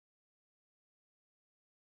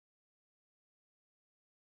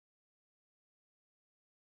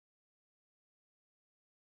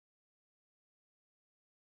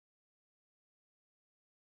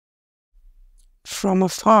From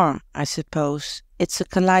afar, I suppose, it's a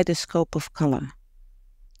kaleidoscope of color.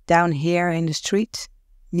 Down here in the street,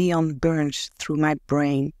 neon burns through my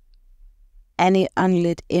brain. Any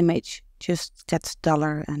unlit image just gets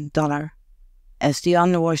duller and duller as the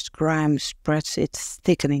unwashed grime spreads its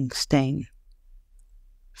thickening stain.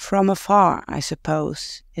 From afar, I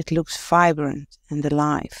suppose, it looks vibrant and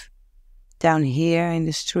alive. Down here in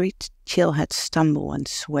the street, chillheads stumble and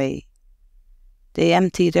sway. They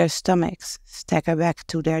empty their stomachs, stagger back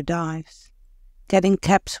to their dives, getting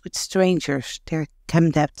cabs with strangers their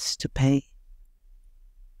chem debts to pay.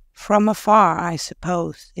 From afar, I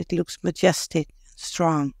suppose, it looks majestic and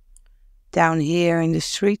strong. Down here in the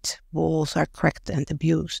street, walls are cracked and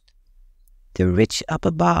abused. The rich up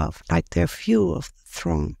above like their view of the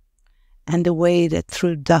throng, and the way that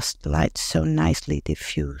through dust lights so nicely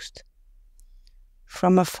diffused.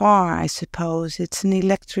 From afar, I suppose, it's an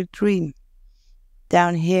electric dream.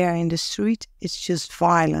 Down here in the street, it's just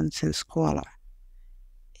violence and squalor.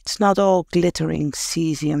 It's not all glittering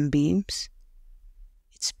cesium beams.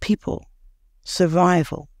 It's people,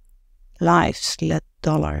 survival, lives led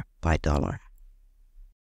dollar by dollar.